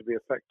were going to be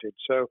affected.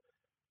 So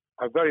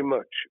I very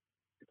much,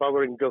 if I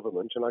were in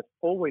government, and I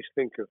always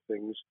think of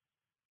things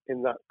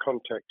in that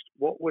context,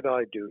 what would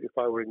I do if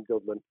I were in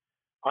government?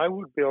 I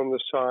would be on the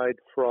side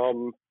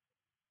from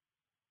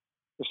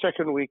the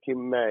second week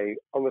in May,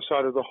 on the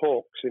side of the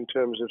hawks in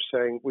terms of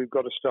saying we've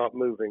got to start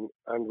moving,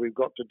 and we've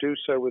got to do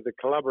so with the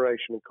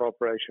collaboration and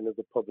cooperation of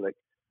the public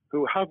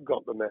who have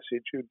got the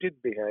message, who did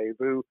behave,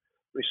 who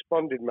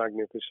responded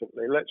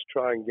magnificently. Let's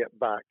try and get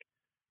back,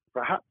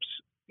 perhaps,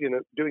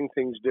 doing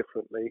things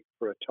differently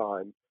for a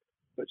time,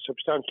 but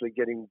substantially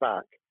getting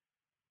back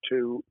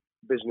to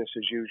business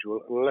as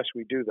usual. And unless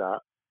we do that,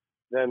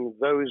 then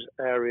those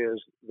areas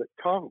that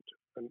can't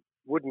and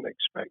wouldn't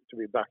expect to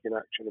be back in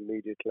action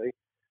immediately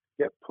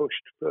get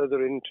pushed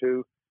further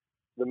into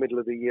the middle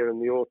of the year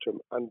and the autumn,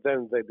 and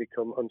then they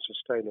become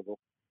unsustainable.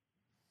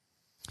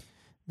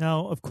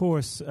 Now, of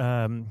course,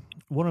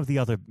 one of the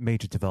other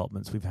major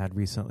developments we've had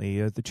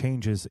recently are the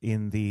changes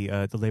in the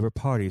Labour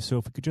Party. So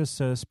if we could just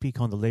speak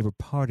on the Labour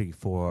Party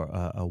for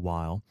a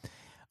while.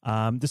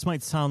 This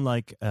might sound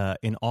like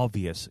an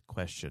obvious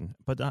question,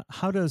 but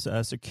how does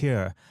Sir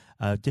Keir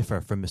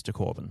differ from Mr.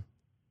 Corbyn?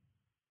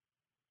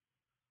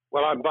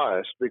 Well, I'm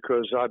biased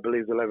because I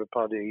believe the Labour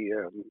Party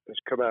has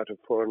come out of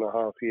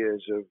 4.5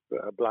 years of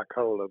a black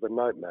hole of a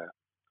nightmare,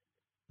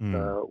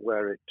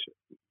 where it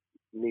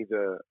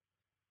neither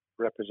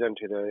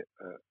represented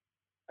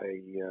a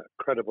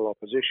credible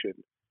opposition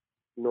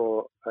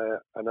nor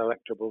an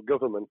electable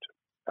government,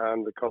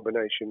 and the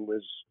combination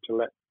was to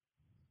let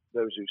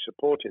those who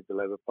supported the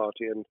Labour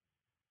Party and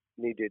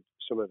needed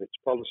some of its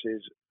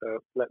policies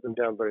let them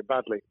down very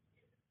badly.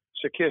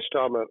 Sir Keir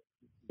Starmer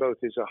both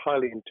is a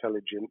highly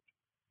intelligent,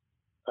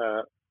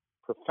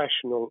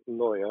 professional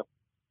lawyer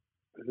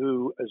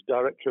who, as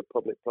Director of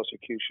Public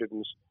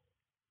Prosecutions,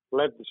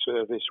 led the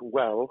service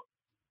well,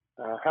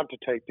 had to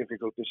take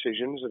difficult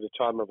decisions at a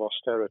time of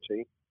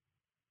austerity,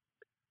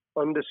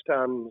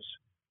 understands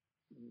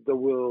the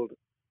world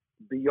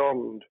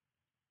beyond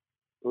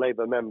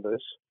Labour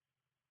members,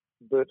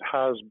 but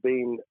has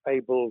been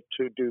able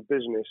to do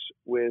business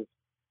with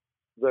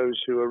those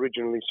who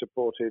originally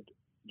supported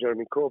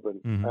Jeremy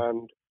Corbyn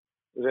and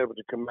was able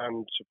to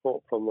command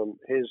support from them.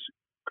 His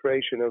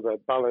creation of a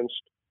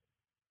balanced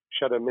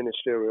shadow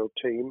ministerial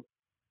team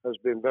has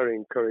been very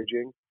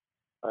encouraging.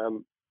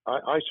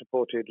 I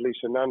supported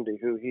Lisa Nandy,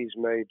 who he's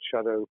made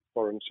shadow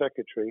foreign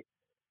secretary,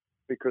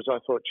 because I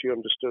thought she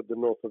understood the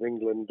north of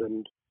England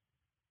and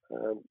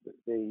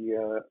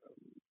the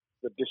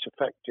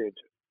disaffected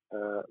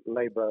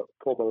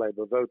former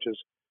Labour voters.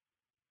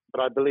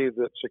 But I believe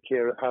that Sir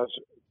Keir has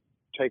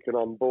taken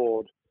on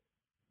board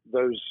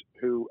those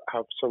who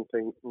have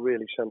something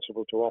really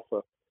sensible to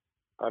offer,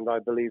 and I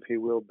believe he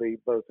will be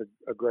both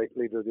a great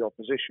leader of the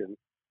opposition.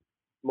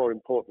 More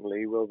importantly,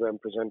 he will then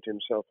present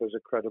himself as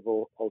a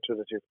credible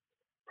alternative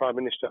Prime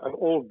Minister, and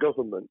all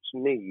governments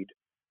need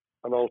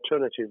an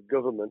alternative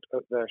government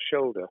at their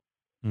shoulder.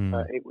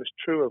 It was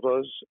true of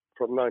us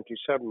from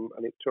 97,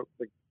 and it took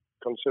the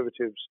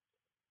Conservatives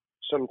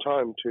some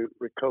time to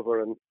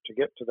recover and to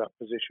get to that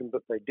position,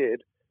 but they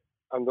did,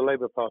 and the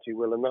Labour Party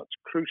will, and that's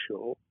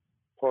crucial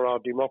for our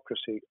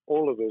democracy.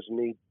 All of us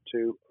need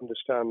to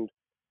understand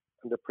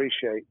and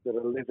appreciate that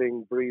a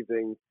living,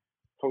 breathing,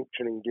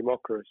 functioning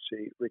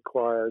democracy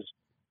requires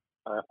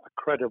a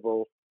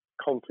credible,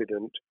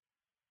 confident,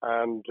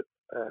 and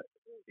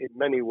in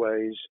many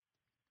ways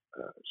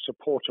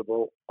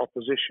supportable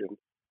opposition,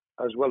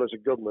 as well as a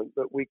government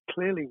that we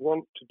clearly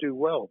want to do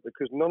well,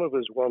 because none of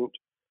us want,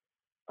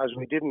 as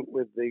we didn't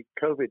with the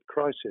COVID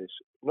crisis,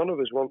 none of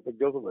us want the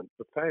government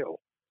to fail.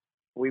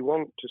 We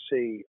want to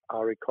see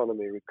our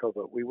economy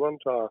recover. We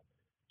want our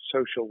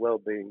social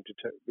well-being to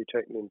be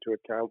taken into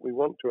account. We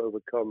want to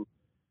overcome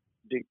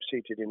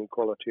deep-seated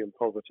inequality and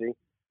poverty.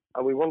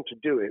 And we want to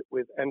do it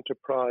with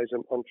enterprise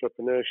and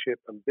entrepreneurship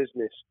and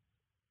business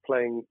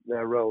playing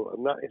their role.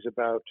 And that is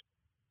about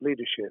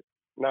leadership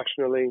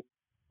nationally,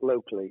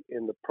 locally,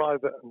 in the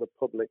private and the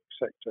public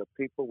sector.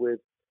 People with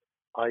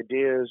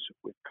ideas,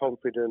 with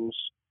confidence,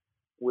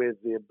 with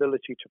the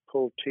ability to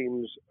pull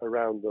teams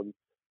around them.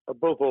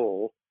 Above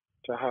all,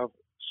 to have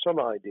some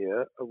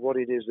idea of what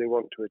it is they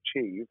want to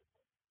achieve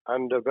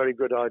and a very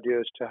good idea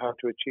as to how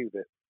to achieve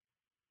it.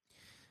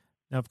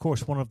 Now, of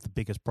course, one of the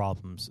biggest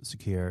problems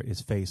Secure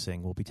is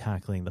facing will be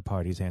tackling the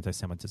party's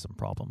anti-Semitism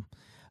problem.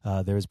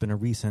 There has been a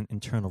recent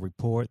internal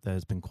report that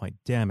has been quite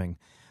damning.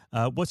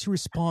 What's your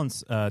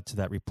response to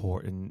that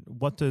report, and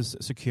what does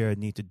Secure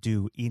need to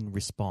do in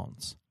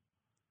response?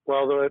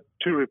 Well, there are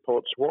two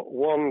reports.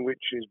 One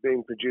which is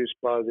being produced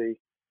by the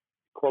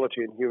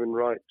Equality and Human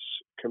Rights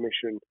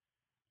Commission,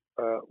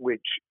 which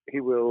he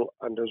will,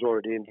 and has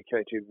already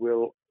indicated,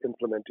 will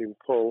implement in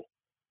full.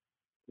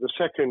 The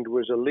second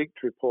was a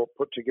leaked report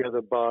put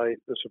together by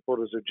the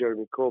supporters of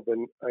Jeremy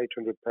Corbyn,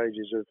 800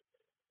 pages of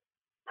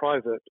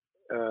private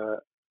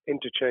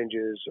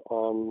interchanges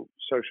on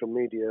social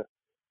media,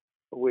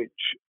 which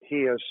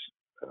he has,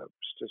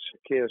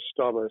 Keir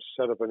Starmer,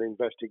 set up an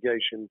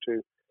investigation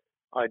to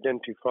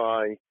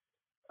identify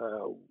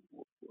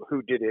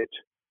who did it,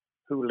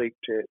 who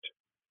leaked it,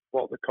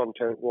 what the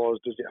content was,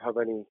 does it have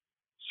any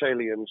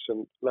salience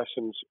and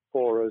lessons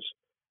for us,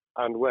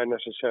 and where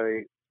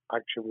necessary,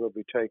 action will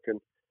be taken.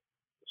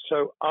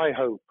 So I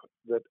hope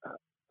that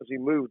as he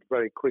moved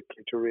very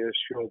quickly to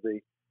reassure the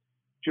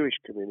Jewish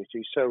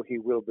community, so he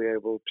will be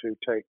able to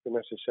take the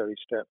necessary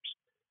steps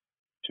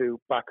to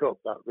back up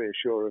that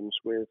reassurance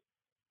with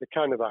the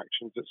kind of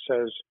actions that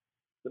says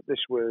that this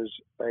was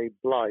a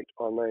blight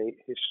on a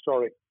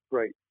historic,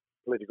 great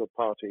political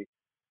party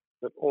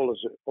that all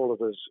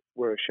of us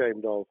were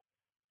ashamed of.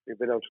 We've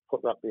been able to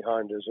put that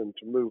behind us and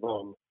to move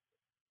on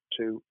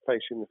to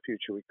facing the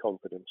future with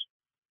confidence.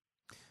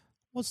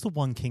 What's the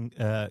one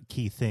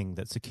key thing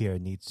that Secure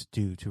needs to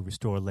do to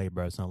restore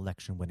Labour as an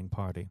election-winning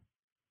party?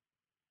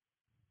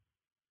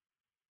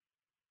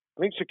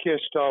 I think Sir Keir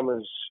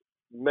Starmer's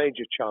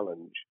major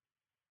challenge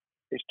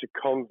is to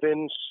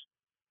convince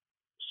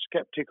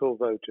sceptical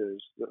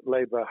voters that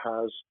Labour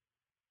has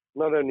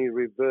not only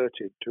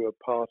reverted to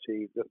a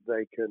party that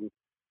they can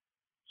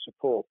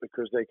support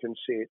because they can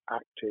see it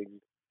acting,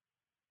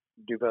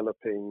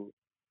 developing,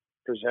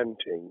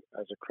 presenting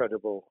as a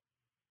credible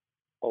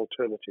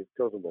alternative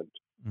government,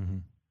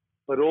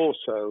 but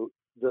also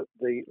that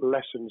the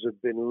lessons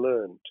have been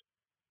learned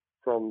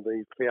from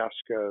the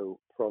fiasco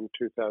from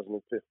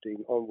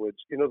 2015 onwards.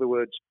 In other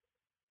words,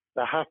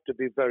 there have to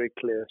be very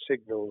clear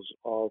signals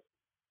of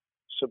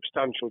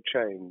substantial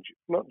change,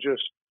 not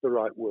just the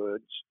right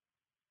words,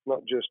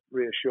 not just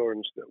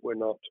reassurance that we're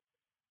not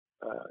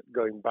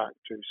going back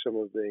to some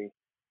of the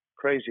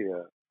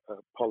crazier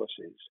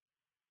policies,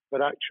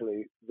 but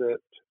actually that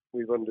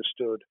we've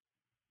understood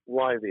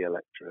why the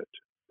electorate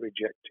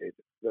rejected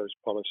those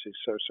policies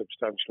so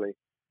substantially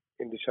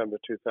in December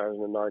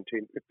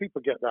 2019. If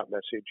people get that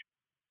message,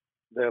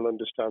 they'll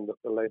understand that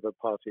the Labour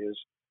Party has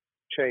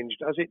changed,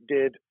 as it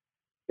did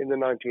in the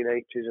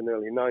 1980s and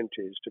early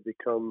 90s, to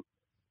become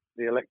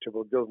the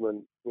electable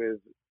government with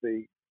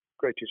the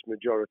greatest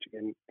majority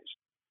and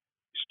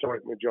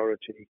historic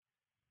majority,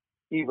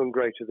 even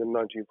greater than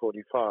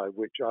 1945,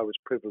 which I was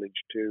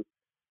privileged to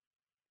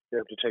be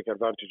able to take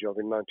advantage of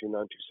in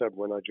 1997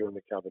 when I joined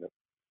the cabinet.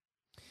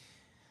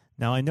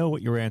 Now, I know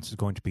what your answer is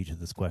going to be to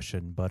this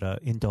question, but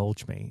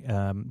indulge me.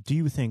 Do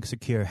you think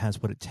Secure has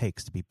what it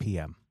takes to be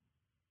PM?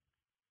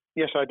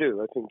 Yes, I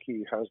do. I think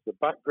he has the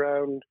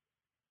background,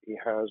 he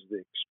has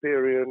the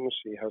experience,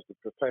 he has the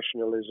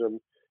professionalism,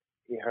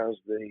 he has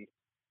the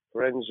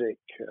forensic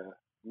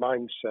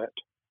mindset,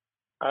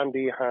 and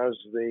he has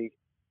the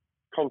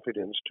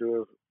confidence to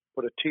have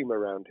put a team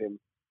around him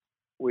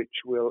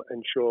which will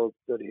ensure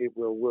that it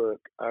will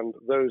work. And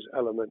those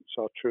elements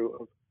are true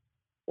of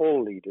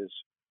all leaders.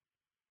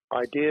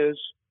 Ideas,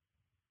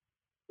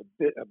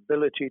 the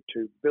ability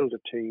to build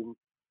a team,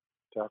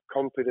 to have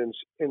confidence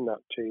in that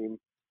team,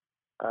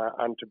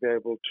 and to be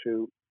able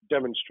to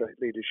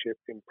demonstrate leadership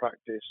in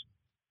practice,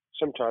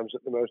 sometimes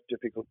at the most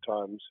difficult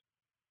times.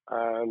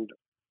 And,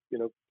 you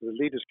know, the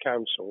Leaders'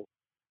 Council,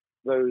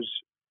 those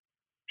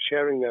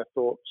sharing their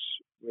thoughts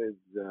with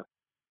the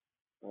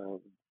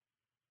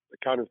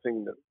kind of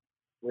thing that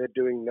we're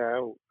doing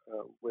now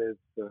with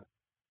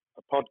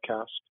a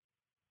podcast,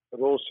 but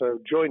also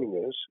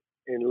joining us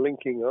in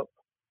linking up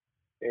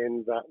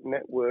in that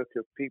network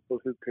of people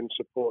who can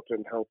support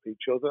and help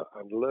each other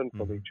and learn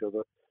from each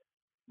other.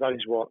 That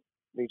is what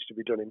needs to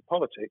be done in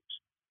politics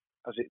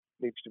as it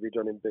needs to be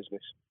done in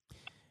business.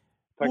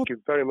 Thank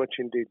you very much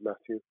indeed,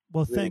 Matthew.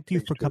 Well, thank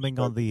you for coming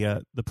on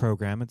the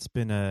program. It's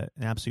been an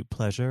absolute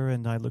pleasure,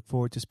 and I look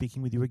forward to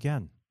speaking with you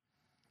again.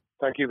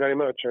 Thank you very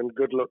much, and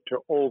good luck to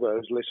all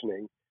those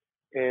listening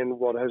in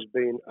what has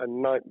been a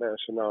nightmare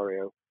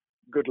scenario.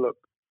 Good luck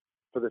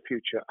for the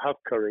future. Have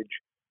courage,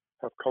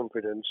 have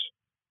confidence,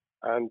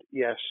 and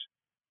yes,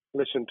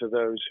 listen to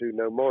those who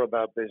know more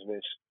about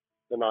business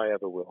than I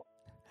ever will.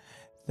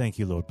 Thank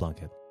you, Lord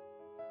Blunkett.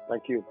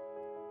 Thank you.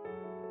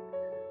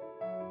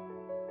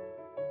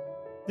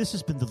 This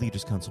has been the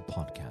Leaders Council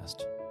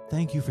podcast.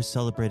 Thank you for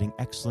celebrating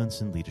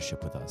excellence in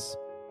leadership with us.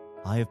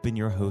 I have been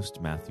your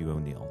host, Matthew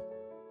O'Neill.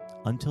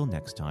 Until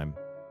next time,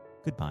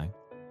 goodbye.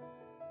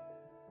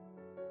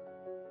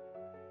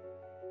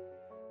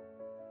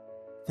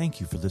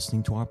 Thank you for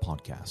listening to our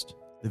podcast.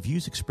 The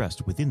views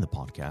expressed within the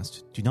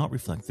podcast do not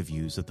reflect the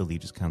views of the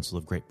Leaders Council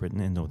of Great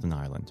Britain and Northern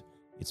Ireland,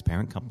 its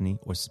parent company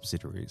or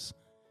subsidiaries,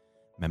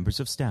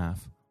 members of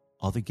staff,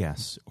 other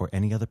guests, or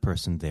any other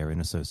person therein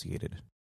associated.